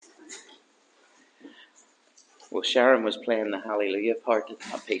Well, Sharon was playing the Hallelujah part in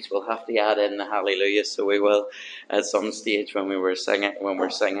that piece. We'll have to add in the Hallelujah, so we will at some stage when we're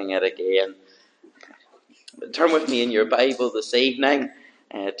singing it again. Turn with me in your Bible this evening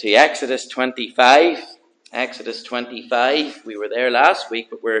to Exodus 25. Exodus 25. We were there last week,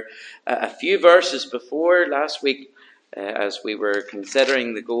 but we're a few verses before last week as we were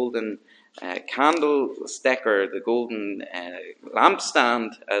considering the golden candlestick, or the golden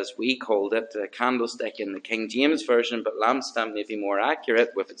lampstand, as we called it. Candlestick in the King James Version, but lampstand may be more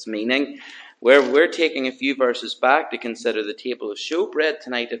accurate with its meaning. Where we're taking a few verses back to consider the Table of Showbread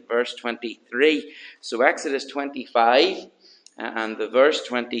tonight at verse 23. So Exodus 25 and the verse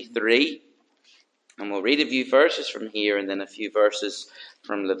 23. And we'll read a few verses from here and then a few verses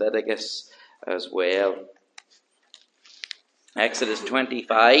from Leviticus as well. Exodus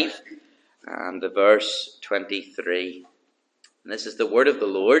 25 and the verse 23. And this is the word of the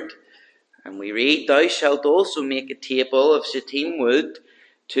Lord. And we read, "Thou shalt also make a table of shittim wood.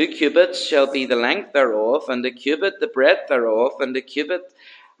 2 cubits shall be the length thereof, and a cubit the breadth thereof, and a cubit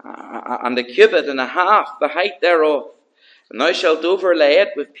and a half the height thereof. And thou shalt overlay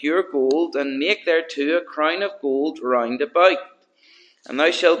it with pure gold, and make thereto a crown of gold round about. And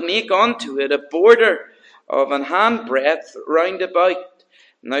thou shalt make unto it a border of an handbreadth round about.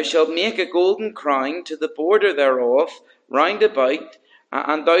 And thou shalt make a golden crown to the border thereof round about,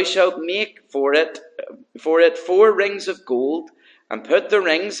 and thou shalt make for it 4 rings of gold, and put the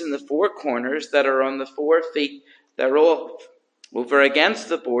rings in the 4 corners that are on the 4 feet thereof. Over against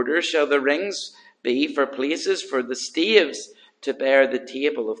the border shall the rings be for places for the staves to bear the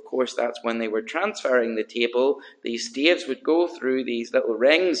table." Of course, that's when they were transferring the table. These staves would go through these little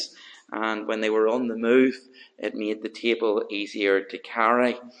rings, and when they were on the move, it made the table easier to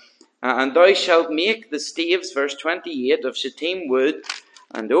carry. "And thou shalt make the staves," verse 28, "of shittim wood,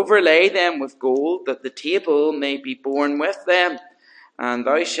 and overlay them with gold, that the table may be borne with them. And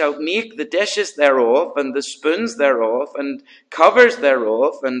thou shalt make the dishes thereof, and the spoons thereof, and covers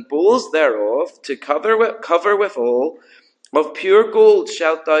thereof, and bowls thereof, to cover withal. Of pure gold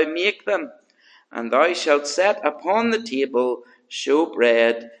shalt thou make them. And thou shalt set upon the table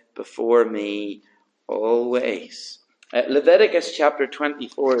showbread before me always." Leviticus chapter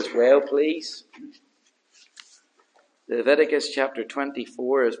 24 as well, please. Leviticus chapter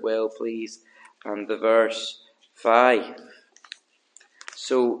 24 as well, please, and the verse 5.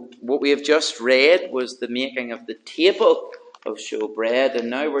 So what we have just read was the making of the table of showbread, and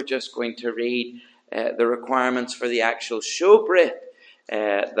now we're just going to read the requirements for the actual showbread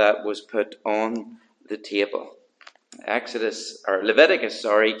that was put on the table.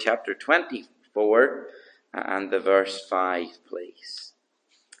 Leviticus, chapter 24 and the verse 5, please.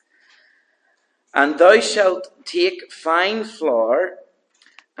 "And thou shalt take fine flour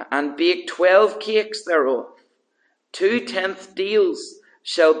and bake 12 cakes thereof. 2/10 deals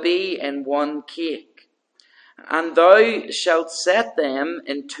shall be in 1 cake. And thou shalt set them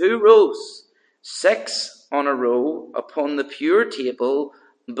in 2 rows, 6 on a row, upon the pure table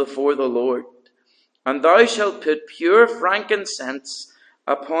before the Lord. And thou shalt put pure frankincense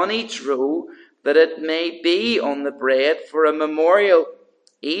upon each row, that it may be on the bread for a memorial,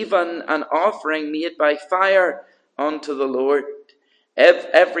 even an offering made by fire unto the Lord.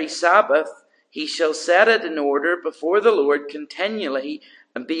 Every Sabbath he shall set it in order before the Lord continually,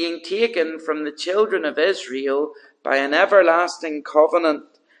 and being taken from the children of Israel by an everlasting covenant.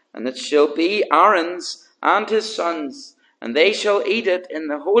 And it shall be Aaron's and his sons, and they shall eat it in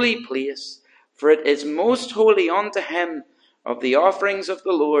the holy place, for it is most holy unto him, of the offerings of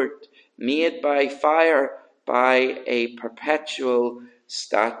the Lord, made by fire, by a perpetual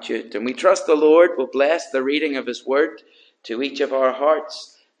statute." And we trust the Lord will bless the reading of his word to each of our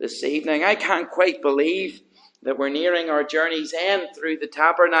hearts this evening. I can't quite believe that we're nearing our journey's end through the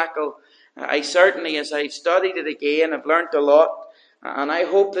tabernacle. I certainly, as I've studied it again, have learnt a lot. And I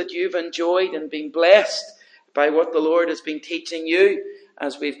hope that you've enjoyed and been blessed by what the Lord has been teaching you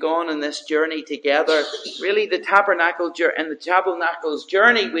as we've gone on this journey together. Really, the tabernacle's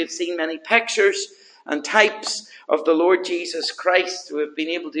journey, we've seen many pictures and types of the Lord Jesus Christ. We've been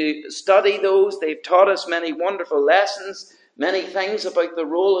able to study those. They've taught us many wonderful lessons, many things about the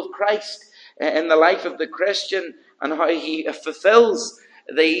role of Christ in the life of the Christian, and how he fulfills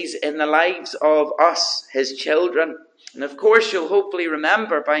these in the lives of us, his children. And of course, you'll hopefully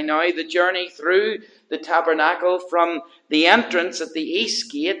remember by now the journey through the tabernacle from the entrance at the east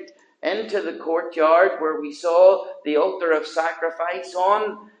gate into the courtyard, where we saw the altar of sacrifice,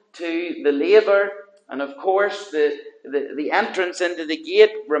 on to the laver. And of course, the entrance into the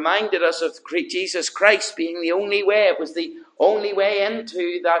gate reminded us of Jesus Christ being the only way. It was the only way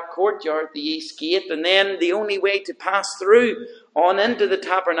into that courtyard, the east gate, and then the only way to pass through on into the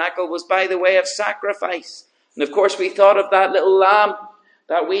tabernacle was by the way of sacrifice. And of course we thought of that little lamb,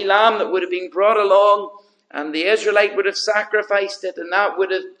 that wee lamb that would have been brought along, and the Israelite would have sacrificed it, and that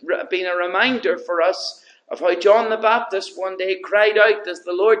would have been a reminder for us of how John the Baptist one day cried out as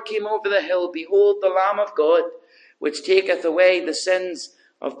the Lord came over the hill, "Behold the Lamb of God, which taketh away the sins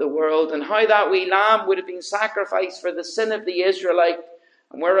of the world," and how that wee lamb would have been sacrificed for the sin of the Israelite.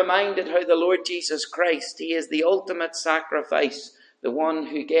 And we're reminded how the Lord Jesus Christ, he is the ultimate sacrifice, the one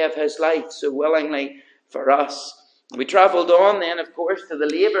who gave his life so willingly for us. We travelled on then, of course, to the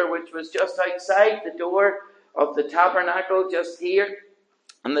laver, which was just outside the door of the tabernacle, just here.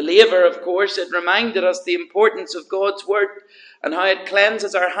 And the laver, of course, it reminded us the importance of God's word and how it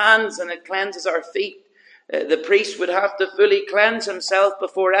cleanses our hands and it cleanses our feet. The priest would have to fully cleanse himself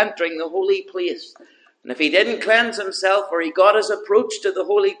before entering the holy place. And if he didn't cleanse himself, or he got his approach to the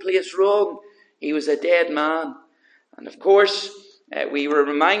holy place wrong, he was a dead man. And of course, we were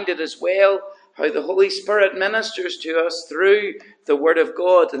reminded as well how the Holy Spirit ministers to us through the Word of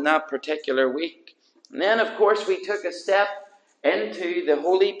God in that particular week. And then, of course, we took a step into the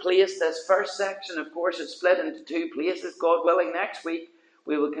holy place. This first section, of course, is split into two places. God willing, next week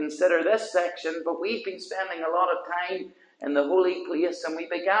we will consider this section, but we've been spending a lot of time in the holy place, and we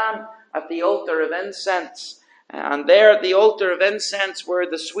began at the altar of incense. And there at the altar of incense, where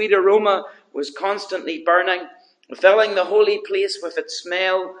the sweet aroma was constantly burning, filling the holy place with its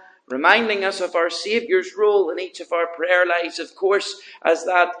smell, reminding us of our Saviour's role in each of our prayer lives. Of course, as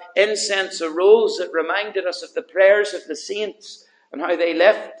that incense arose, it reminded us of the prayers of the saints and how they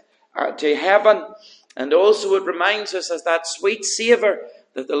left to heaven. And also it reminds us as that sweet savour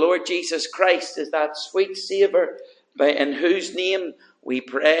that the Lord Jesus Christ is that sweet savour in whose name we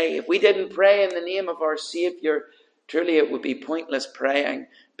pray. If we didn't pray in the name of our Saviour, truly it would be pointless praying,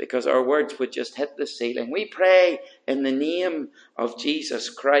 because our words would just hit the ceiling. We pray in the name of Jesus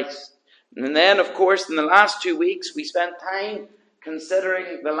Christ. And then, of course, in the last 2 weeks, we spent time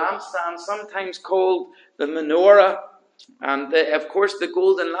considering the lampstand, sometimes called the menorah. And of course, the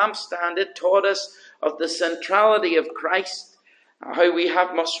golden lampstand, it taught us of the centrality of Christ, how we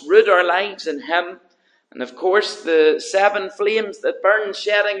must root our lives in him. And of course, the 7 flames that burn,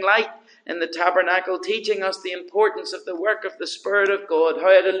 shedding light in the tabernacle, teaching us the importance of the work of the Spirit of God, how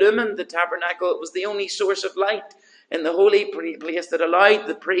it illumined the tabernacle. It was the only source of light in the holy place that allowed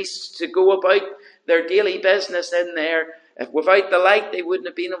the priests to go about their daily business in there. If without the light, they wouldn't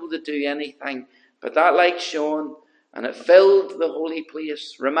have been able to do anything. But that light shone, and it filled the holy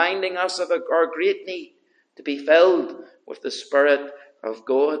place, reminding us of our great need to be filled with the Spirit of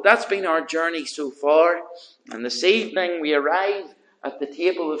God. That's been our journey so far. And this evening we arrive at the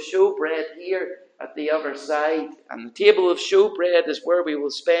table of showbread here at the other side. And the table of showbread is where we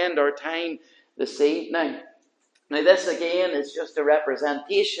will spend our time this evening. Now this again is just a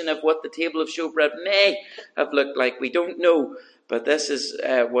representation of what the table of showbread may have looked like. We don't know, but this is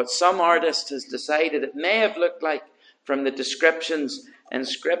what some artist has decided it may have looked like from the descriptions in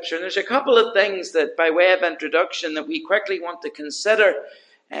Scripture. And there's a couple of things that, by way of introduction, that we quickly want to consider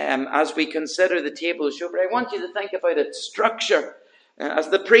as we consider the table of showbread. I want you to think about its structure. As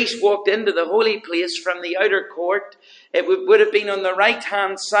the priest walked into the holy place from the outer court, it would have been on the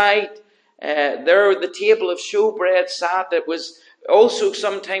right-hand side. There the table of showbread sat. It was also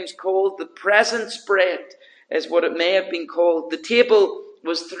sometimes called the presence bread, is what it may have been called. The table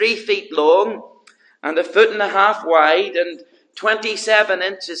was 3 feet long and 1.5 feet wide and 27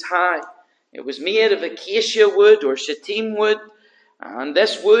 inches high. It was made of acacia wood or shittim wood, and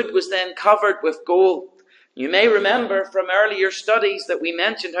this wood was then covered with gold. You may remember from earlier studies that we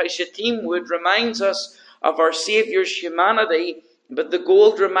mentioned how shittim wood reminds us of our Saviour's humanity, but the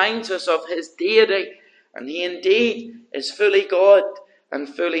gold reminds us of his deity, and he indeed is fully God and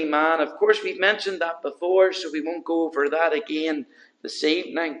fully man. Of course, we've mentioned that before, so we won't go over that again this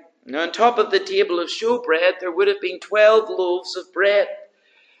evening. Now, on top of the table of showbread, there would have been 12 loaves of bread.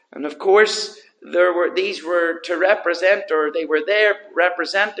 And of course, these were to represent, or they were there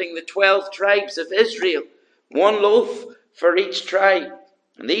representing the 12 tribes of Israel. 1 loaf for each tribe.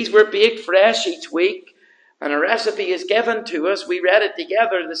 And these were baked fresh each week. And a recipe is given to us. We read it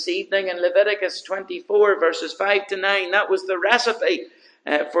together this evening in Leviticus 24, verses 5 to 9. That was the recipe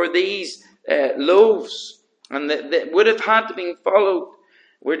for these loaves. And that would have had to be followed.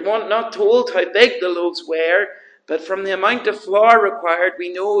 We're not told how big the loaves were, but from the amount of flour required,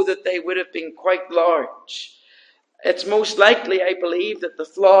 we know that they would have been quite large. It's most likely, I believe, that the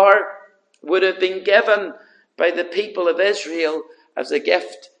flour would have been given by the people of Israel as a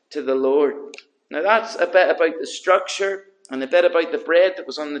gift to the Lord. Now that's a bit about the structure and a bit about the bread that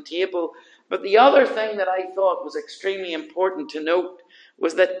was on the table. But the other thing that I thought was extremely important to note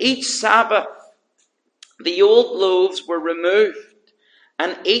was that each Sabbath, the old loaves were removed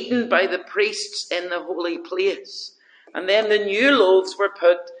and eaten by the priests in the holy place. And then the new loaves were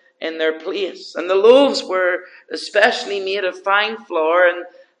put in their place. And the loaves were especially made of fine flour, and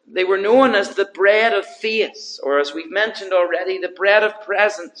they were known as the bread of faith, or as we've mentioned already, the bread of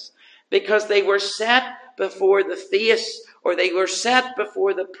presence, because they were set before the face, or they were set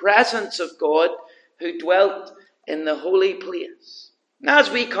before the presence of God who dwelt in the holy place. Now,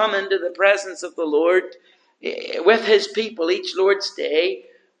 as we come into the presence of the Lord with his people each Lord's Day,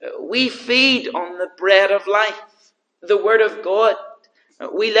 we feed on the bread of life, the Word of God.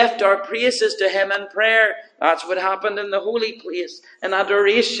 We lift our praises to him in prayer. That's what happened in the holy place, in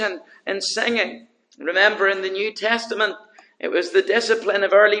adoration and singing. Remember, in the New Testament, it was the discipline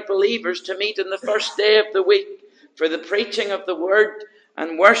of early believers to meet on the first day of the week for the preaching of the Word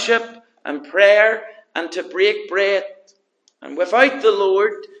and worship and prayer and to break bread. And without the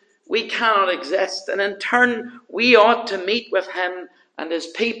Lord, we cannot exist. And in turn, we ought to meet with him and his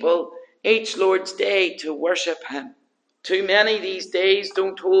people each Lord's Day to worship him. Too many these days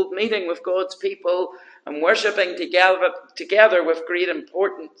don't hold meeting with God's people and worshipping together with great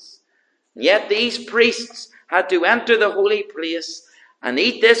importance. Yet these priests had to enter the holy place and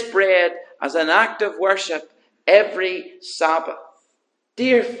eat this bread as an act of worship every Sabbath.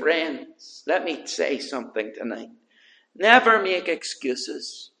 Dear friends, let me say something tonight. Never make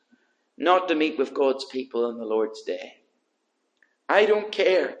excuses not to meet with God's people on the Lord's Day. I don't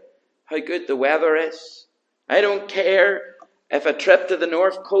care how good the weather is. I don't care if a trip to the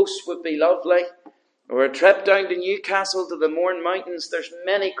north coast would be lovely, or a trip down to Newcastle to the Mourne Mountains. There's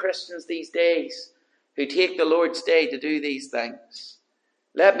many Christians these days who take the Lord's Day to do these things.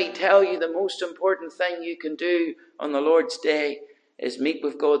 Let me tell you, the most important thing you can do on the Lord's Day is meet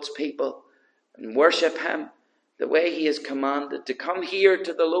with God's people and worship him the way he has commanded, to come here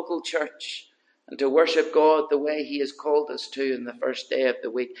to the local church and to worship God the way he has called us to in the first day of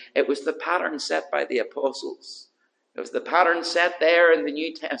the week. It was the pattern set by the apostles. It was the pattern set there in the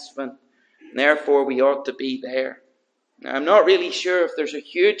New Testament. And therefore, we ought to be there. Now, I'm not really sure if there's a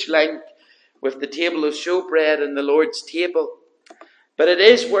huge link with the table of showbread and the Lord's table. But it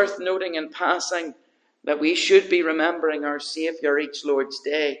is worth noting in passing that we should be remembering our Saviour each Lord's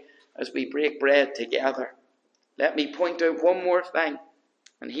Day as we break bread together. Let me point out one more thing.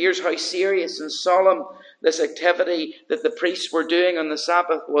 And here's how serious and solemn this activity that the priests were doing on the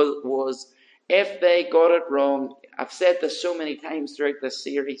Sabbath was. If they got it wrong, I've said this so many times throughout this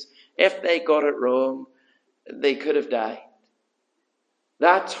series, if they got it wrong, they could have died.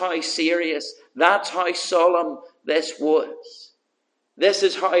 That's how serious, that's how solemn this was. This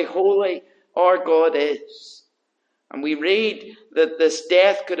is how holy our God is. And we read that this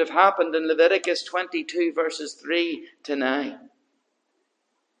death could have happened in Leviticus 22 verses 3 to 9.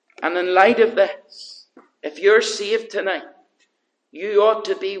 And in light of this, if you're saved tonight, you ought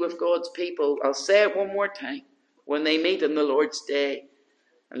to be with God's people. I'll say it one more time. When they meet on the Lord's Day.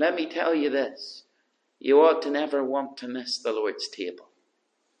 And let me tell you this. You ought to never want to miss the Lord's table.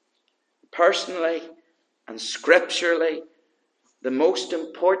 Personally and scripturally, the most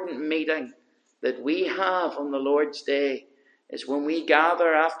important meeting that we have on the Lord's Day is when we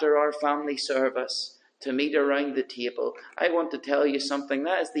gather after our family service to meet around the table. I want to tell you something.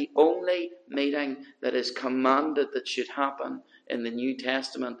 That is the only meeting that is commanded that should happen in the New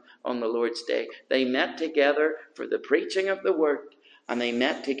Testament on the Lord's Day. They met together for the preaching of the Word, and they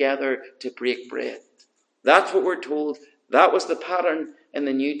met together to break bread. That's what we're told. That was the pattern in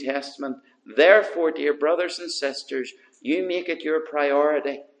the New Testament. Therefore, dear brothers and sisters, you make it your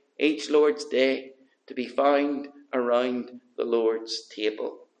priority each Lord's Day to be found around the Lord's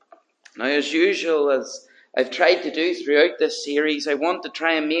table. Now, as usual, as I've tried to do throughout this series, I want to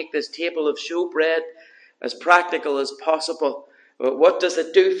try and make this table of showbread as practical as possible. But what does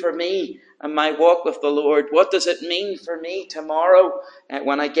it do for me and my walk with the Lord? What does it mean for me tomorrow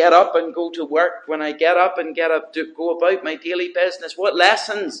when I get up and go to work, when I get up and go about my daily business? What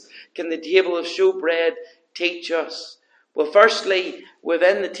lessons can the table of showbread teach us? Well, firstly,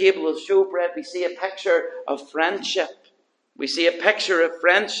 within the table of showbread, we see a picture of friendship. We see a picture of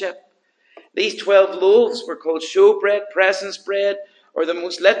friendship. These 12 loaves were called showbread, presence bread, or the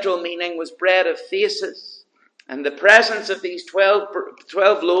most literal meaning was bread of faces. And the presence of these 12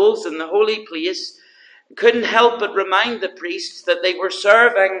 loaves in the holy place couldn't help but remind the priests that they were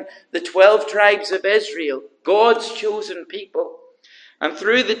serving the 12 tribes of Israel, God's chosen people. And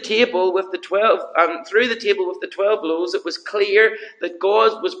through the table with the 12 loaves, it was clear that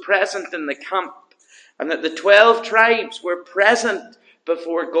God was present in the camp. and that the 12 tribes were present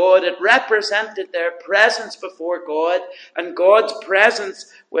before God. It represented their presence before God and God's presence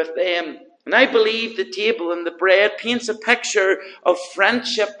with them. And I believe the table and the bread paints a picture of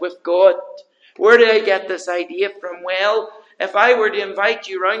friendship with God. Where did I get this idea from? Well, if I were to invite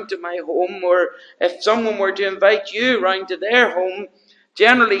you round to my home, or if someone were to invite you round to their home,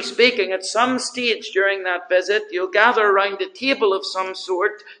 generally speaking, at some stage during that visit, you'll gather around a table of some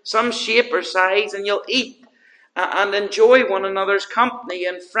sort, some shape or size, and you'll eat and enjoy one another's company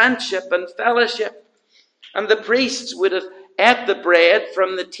and friendship and fellowship. And the priests would have ate the bread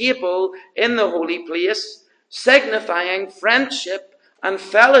from the table in the holy place, signifying friendship and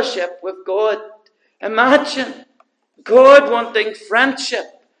fellowship with God. Imagine God wanting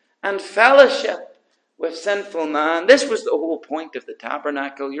friendship and fellowship with sinful man. This was the whole point of the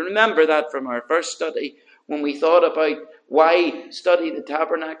tabernacle. You remember that from our first study when we thought about why study the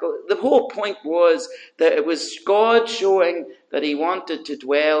tabernacle. The whole point was that it was God showing that he wanted to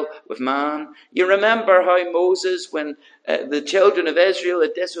dwell with man. You remember how Moses, when the children of Israel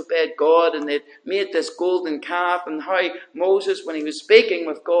had disobeyed God and they'd made this golden calf, and how Moses, when he was speaking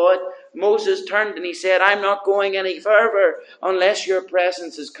with God, Moses turned and he said, I'm not going any further unless your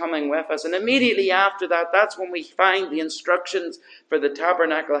presence is coming with us. And immediately after that, that's when we find the instructions for the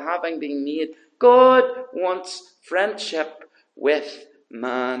tabernacle having been made. God wants friendship with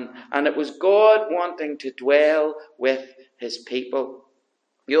man, and it was God wanting to dwell with his people.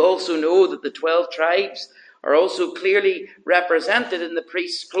 You also know that the 12 tribes are also clearly represented in the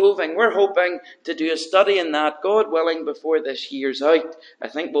priest's clothing. We're hoping to do a study in that, God willing, before this year's out. I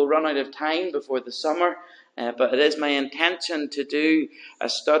think we'll run out of time before the summer, but it is my intention to do a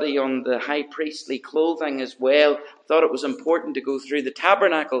study on the high priestly clothing as well. I thought it was important to go through the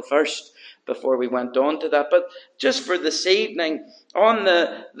tabernacle first before we went on to that. But just for this evening, on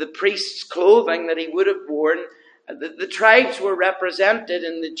the priest's clothing that he would have worn, the tribes were represented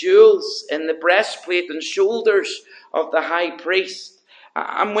in the jewels in the breastplate and shoulders of the high priest.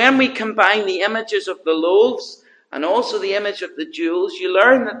 And when we combine the images of the loaves and also the image of the jewels, you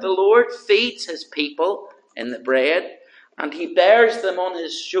learn that the Lord feeds his people in the bread, and he bears them on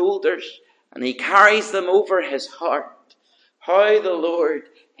his shoulders, and he carries them over his heart. How the Lord,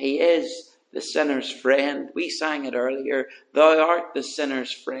 he is the sinner's friend. We sang it earlier. Thou art the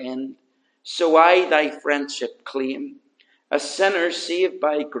sinner's friend. So I thy friendship claim, a sinner saved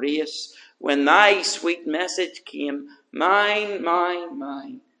by grace. When thy sweet message came, mine, mine,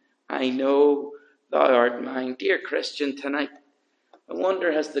 mine, I know thou art mine. Dear Christian, tonight, I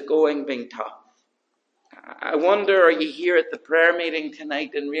wonder, has the going been tough? I wonder, are you here at the prayer meeting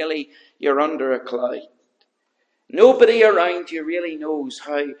tonight and really you're under a cloud? Nobody around you really knows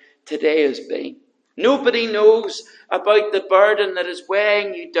how today has been. Nobody knows about the burden that is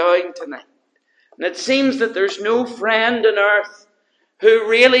weighing you down tonight. And it seems that there's no friend on earth who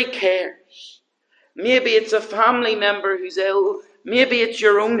really cares. Maybe it's a family member who's ill. Maybe it's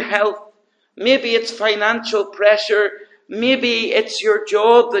your own health. Maybe it's financial pressure. Maybe it's your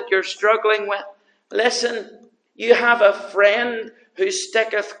job that you're struggling with. Listen, you have a friend who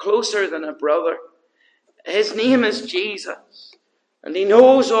sticketh closer than a brother. His name is Jesus. And he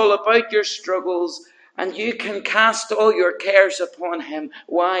knows all about your struggles. And you can cast all your cares upon him.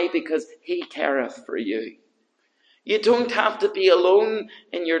 Why? Because he careth for you. You don't have to be alone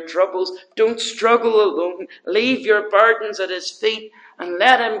in your troubles. Don't struggle alone. Leave your burdens at his feet and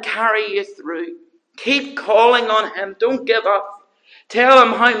let him carry you through. Keep calling on him. Don't give up. Tell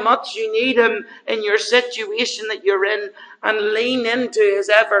him how much you need him in your situation that you're in, and lean into his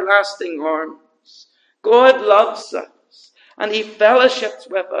everlasting arms. God loves us. And he fellowships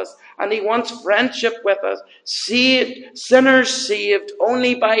with us. And he wants friendship with us. Saved, sinners saved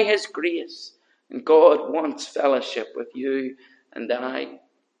only by his grace. And God wants fellowship with you and I. And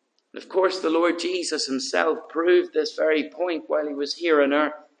of course, the Lord Jesus himself proved this very point while he was here on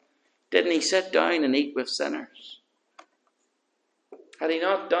earth. Didn't he sit down and eat with sinners? Had he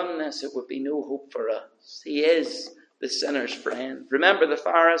not done this, it would be no hope for us. He is the sinner's friend. Remember the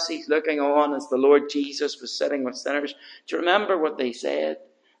Pharisees looking on as the Lord Jesus was sitting with sinners? Do you remember what they said?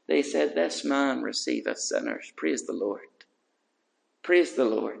 They said, this man receiveth sinners. Praise the Lord. Praise the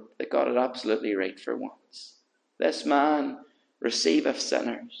Lord. They got it absolutely right for once. This man receiveth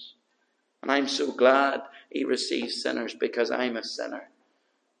sinners. And I'm so glad he receives sinners, because I'm a sinner.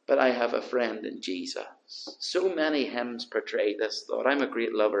 But I have a friend in Jesus. So many hymns portray this thought. I'm a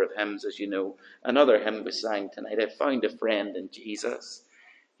great lover of hymns, as you know. Another hymn was sang tonight. I found a friend in Jesus.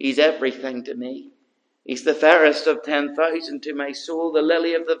 He's everything to me. He's the fairest of 10,000 to my soul, the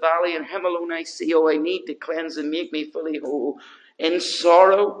lily of the valley, and him alone I see. Oh, I need to cleanse and make me fully whole. In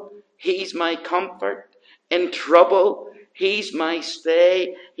sorrow, he's my comfort. In trouble, he's my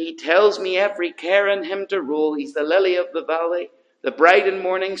stay. He tells me every care in him to roll. He's the lily of the valley, the bright and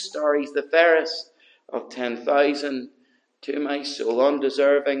morning star. He's the fairest of 10,000. To my soul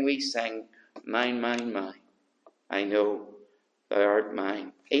undeserving we sing, mine, mine, mine. I know thou art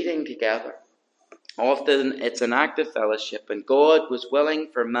mine. Eating together. Often it's an act of fellowship, and God was willing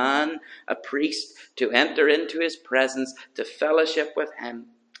for man, a priest, to enter into his presence, to fellowship with him.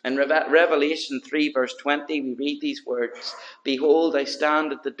 In Revelation 3 verse 20 we read these words, Behold, I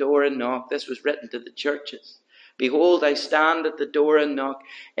stand at the door and knock. This was written to the churches. Behold, I stand at the door and knock.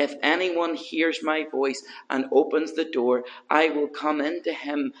 If anyone hears my voice and opens the door, I will come into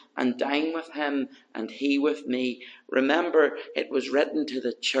him and dine with him and he with me. Remember, it was written to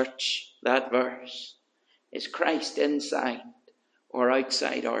the church, that verse. Is Christ inside or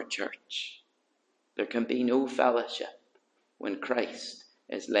outside our church? There can be no fellowship when Christ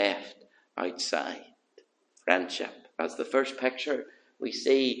is left outside. Friendship, that's the first picture we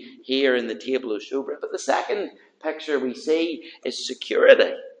see here in the Table of Showbread. But the second picture we see is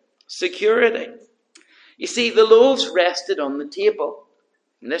security. Security. You see, the loaves rested on the table.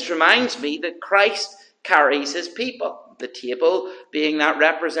 And this reminds me that Christ carries his people. The table being that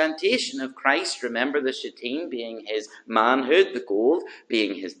representation of Christ. Remember the shetteen being his manhood, the gold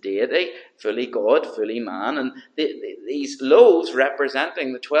being his deity, fully God, fully man. And these loaves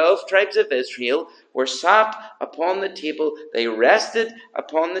representing the 12 tribes of Israel were sat upon the table. They rested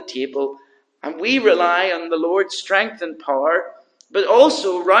upon the table. And we rely on the Lord's strength and power. But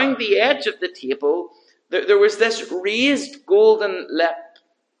also round the edge of the table, there was this raised golden lip.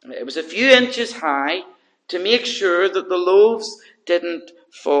 It was a few inches high, to make sure that the loaves didn't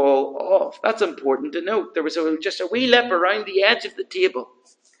fall off. That's important to note. There was just a wee lip around the edge of the table.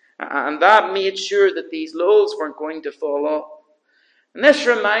 And that made sure that these loaves weren't going to fall off. And this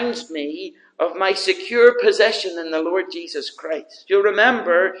reminds me of my secure position in the Lord Jesus Christ. You'll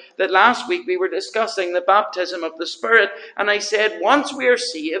remember that last week we were discussing the baptism of the Spirit. And I said once we are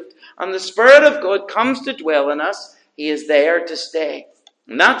saved and the Spirit of God comes to dwell in us, he is there to stay.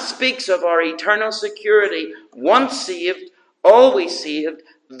 And that speaks of our eternal security. Once saved, always saved.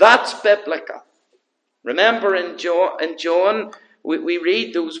 That's biblical. Remember in John, we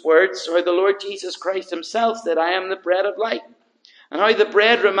read those words, how the Lord Jesus Christ himself said, I am the bread of life. And how the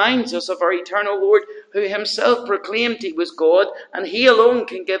bread reminds us of our eternal Lord, who himself proclaimed he was God, and he alone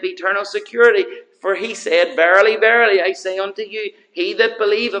can give eternal security. For he said, Verily, verily, I say unto you, he that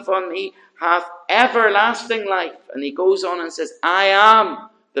believeth on me hath everlasting life. And he goes on and says, I am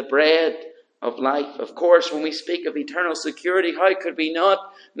the bread of life. Of course, when we speak of eternal security, how could we not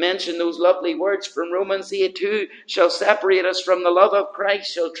mention those lovely words from Romans 8, who shall separate us from the love of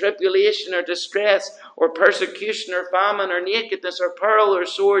Christ? Shall tribulation or distress or persecution or famine or nakedness or peril or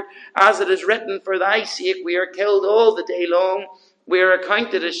sword? As it is written, for thy sake we are killed all the day long. We are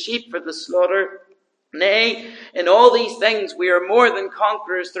accounted as sheep for the slaughter. Nay, in all these things we are more than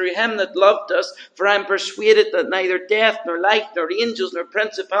conquerors through him that loved us. For I am persuaded that neither death, nor life, nor angels, nor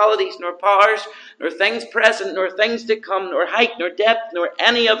principalities, nor powers, nor things present, nor things to come, nor height, nor depth, nor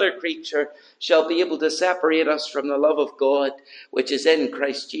any other creature shall be able to separate us from the love of God, which is in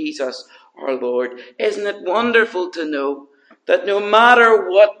Christ Jesus our Lord. Isn't it wonderful to know that no matter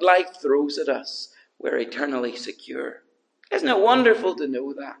what life throws at us, we're eternally secure? Isn't it wonderful to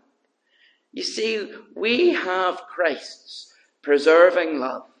know that? You see, we have Christ's preserving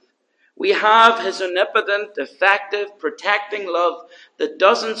love. We have his omnipotent, effective, protecting love that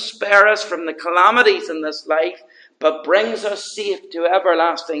doesn't spare us from the calamities in this life, but brings us safe to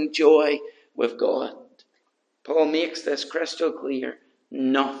everlasting joy with God. Paul makes this crystal clear.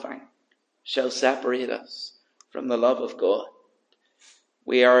 Nothing shall separate us from the love of God.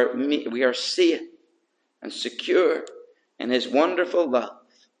 We are safe and secure in his wonderful love.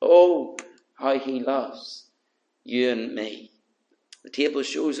 Oh, how he loves you and me. The table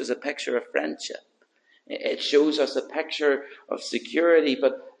shows us a picture of friendship. It shows us a picture of security.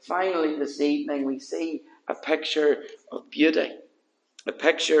 But finally this evening we see a picture of beauty. A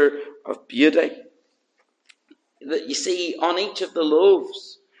picture of beauty. That you see, on each of the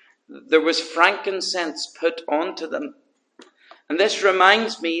loaves there was frankincense put onto them. And this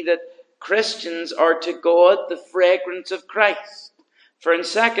reminds me that Christians are to God the fragrance of Christ. For in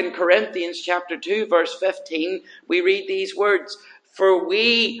 2 Corinthians chapter 2 verse 15 we read these words, For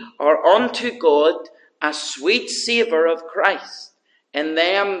we are unto God a sweet savour of Christ in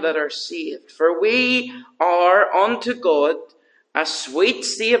them that are saved. For we are unto God a sweet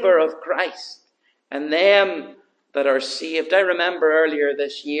savour of Christ in them that are saved. I remember earlier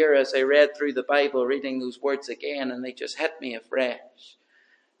this year as I read through the Bible, reading those words again, and they just hit me afresh.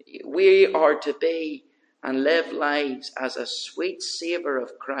 We are to be and live lives as a sweet savour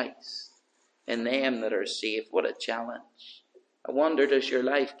of Christ in them that are saved. What a challenge. I wonder, does your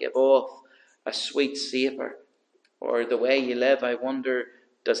life give off a sweet savour? Or the way you live, I wonder,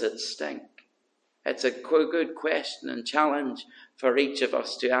 does it stink? It's a good question and challenge for each of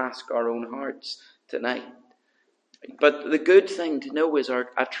us to ask our own hearts tonight. But the good thing to know is our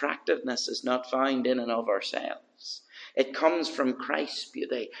attractiveness is not found in and of ourselves. It comes from Christ's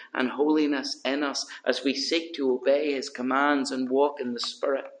beauty and holiness in us as we seek to obey his commands and walk in the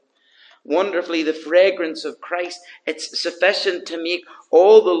Spirit. Wonderfully, the fragrance of Christ, it's sufficient to make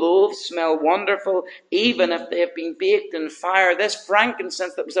all the loaves smell wonderful, even if they have been baked in fire. This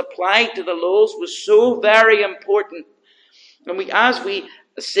frankincense that was applied to the loaves was so very important. And as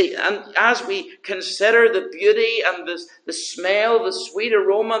we consider the beauty and the smell, the sweet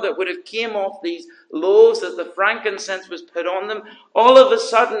aroma that would have came off these loaves as the frankincense was put on them, all of a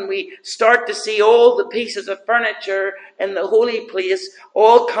sudden we start to see all the pieces of furniture in the holy place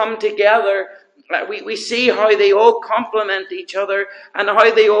all come together. We see how they all complement each other and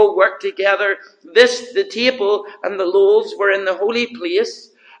how they all work together. The table and the loaves were in the holy place,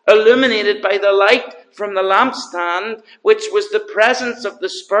 illuminated by the light from the lampstand, which was the presence of the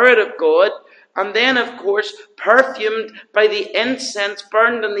Spirit of God, and then, of course, perfumed by the incense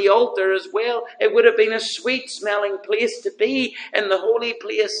burned on the altar as well. It would have been a sweet-smelling place to be in the holy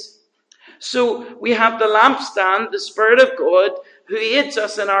place. So we have the lampstand, the Spirit of God, who aids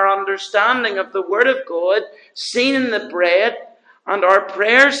us in our understanding of the Word of God, seen in the bread, and our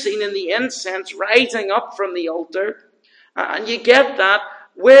prayers seen in the incense rising up from the altar. And you get that.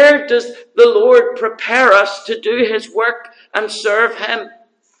 Where does the Lord prepare us to do his work and serve him?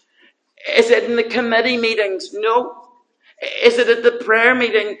 Is it in the committee meetings? No. Is it at the prayer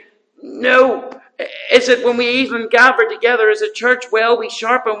meeting? No. Is it when we even gather together as a church? Well, we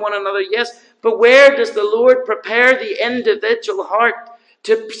sharpen one another, yes. But where does the Lord prepare the individual heart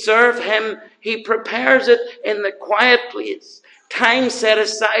to serve him? He prepares it in the quiet place. Time set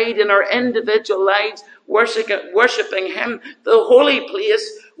aside in our individual lives, worshipping him. The holy place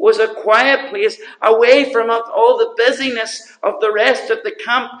was a quiet place, away from all the busyness of the rest of the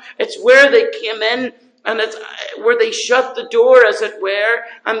camp. It's where they came in, and it's where they shut the door, as it were,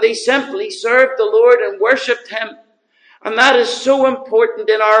 and they simply served the Lord and worshipped him. And that is so important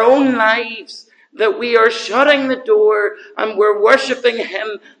in our own lives, that we are shutting the door and we're worshipping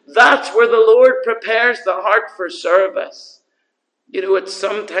him. That's where the Lord prepares the heart for service. You know, it's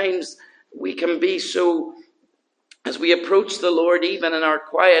sometimes we can be so, as we approach the Lord, even in our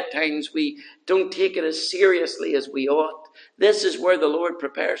quiet times, we don't take it as seriously as we ought. This is where the Lord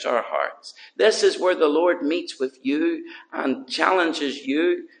prepares our hearts. This is where the Lord meets with you and challenges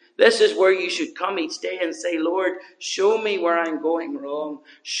you. This is where you should come each day and say, Lord, show me where I'm going wrong.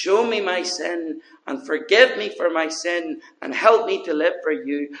 Show me my sin and forgive me for my sin and help me to live for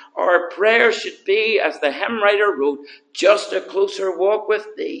you. Our prayer should be, as the hymn writer wrote, just a closer walk with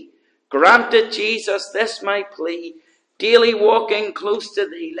thee. Grant it, Jesus, this my plea. Daily walking close to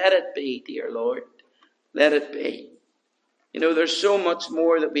thee. Let it be, dear Lord. Let it be. You know, there's so much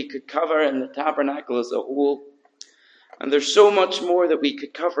more that we could cover in the tabernacle as a whole. And there's so much more that we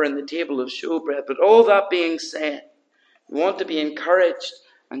could cover in the table of showbread. But all that being said, we want to be encouraged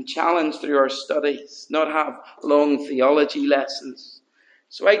and challenged through our studies, not have long theology lessons.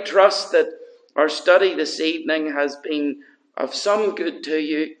 So I trust that our study this evening has been of some good to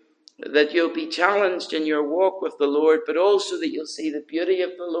you, that you'll be challenged in your walk with the Lord, but also that you'll see the beauty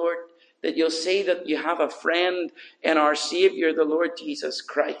of the Lord, that you'll see that you have a friend in our Saviour, the Lord Jesus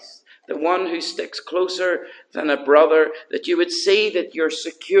Christ, the one who sticks closer than a brother, that you would see that you're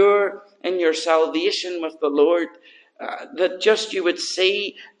secure in your salvation with the Lord, that just you would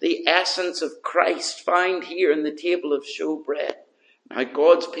see the essence of Christ found here in the table of showbread. How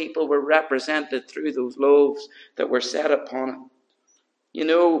God's people were represented through those loaves that were set upon it. You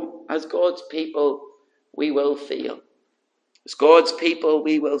know, as God's people, we will fail. As God's people,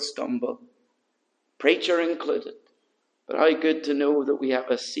 we will stumble. Preacher included. But how good to know that we have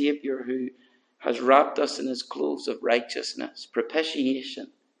a Saviour who has wrapped us in his clothes of righteousness,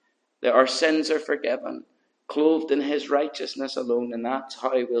 propitiation, that our sins are forgiven, clothed in his righteousness alone, and that's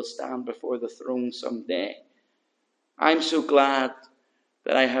how we'll stand before the throne someday. I'm so glad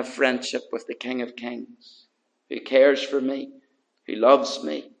that I have friendship with the King of Kings, who cares for me, who loves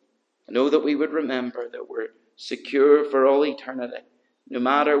me. I know that we would remember that we're secure for all eternity. No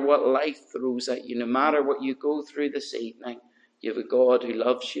matter what life throws at you, no matter what you go through this evening, you have a God who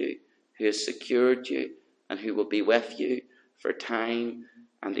loves you, who has secured you, and who will be with you for time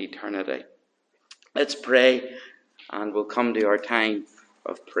and eternity. Let's pray, and we'll come to our time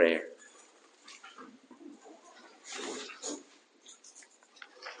of prayer.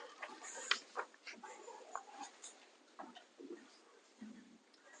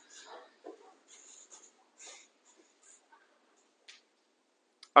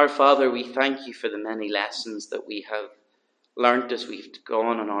 Our Father, we thank you for the many lessons that we have learnt as we've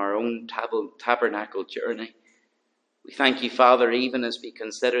gone on our own tabernacle journey. We thank you, Father, even as we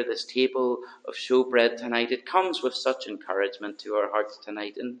consider this table of showbread tonight. It comes with such encouragement to our hearts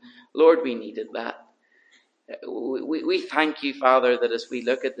tonight. And Lord, we needed that. We thank you, Father, that as we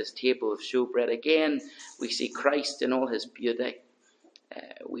look at this table of showbread again, we see Christ in all his beauty.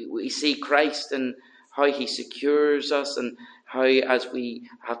 We see Christ and how he secures us, and how as we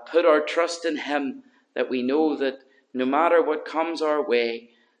have put our trust in him, that we know that no matter what comes our way,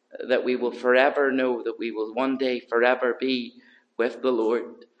 that we will forever know that we will one day forever be with the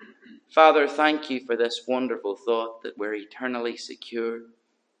Lord. Father, thank you for this wonderful thought that we're eternally secure,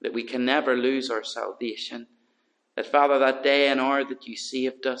 that we can never lose our salvation. That, Father, that day and hour that you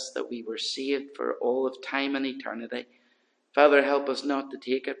saved us, that we were saved for all of time and eternity. Father, help us not to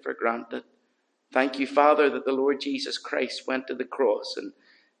take it for granted. Thank you, Father, that the Lord Jesus Christ went to the cross and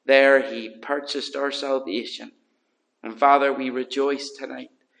there he purchased our salvation. And Father, we rejoice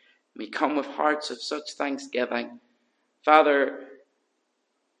tonight. We come with hearts of such thanksgiving. Father,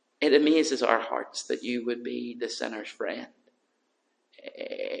 it amazes our hearts that you would be the sinner's friend.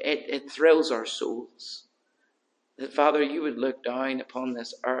 It thrills our souls. That, Father, you would look down upon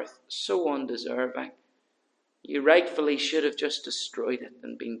this earth so undeserving. You rightfully should have just destroyed it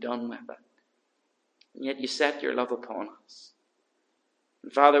and been done with it. And yet you set your love upon us.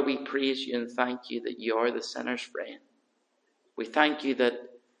 And Father, we praise you and thank you that you are the sinner's friend. We thank you that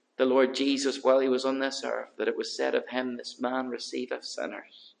the Lord Jesus, while he was on this earth, that it was said of him, this man receiveth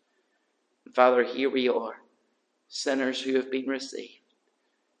sinners. And Father, here we are, sinners who have been received.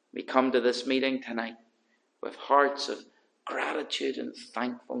 We come to this meeting tonight with hearts of gratitude and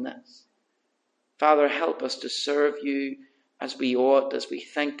thankfulness. Father, help us to serve you as we ought, as we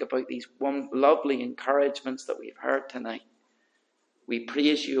think about these lovely encouragements that we've heard tonight. We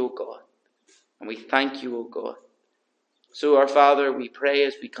praise you, O God, and we thank you, O God. So, our Father, we pray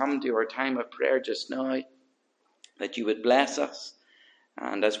as we come to our time of prayer just now, that you would bless us.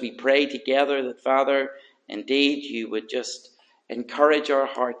 And as we pray together, that, Father, indeed you would just encourage our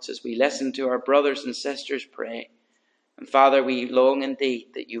hearts as we listen to our brothers and sisters pray. And Father, we long indeed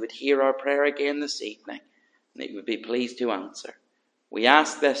that you would hear our prayer again this evening, and that you would be pleased to answer. We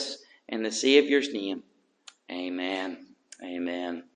ask this in the Saviour's name. Amen. Amen.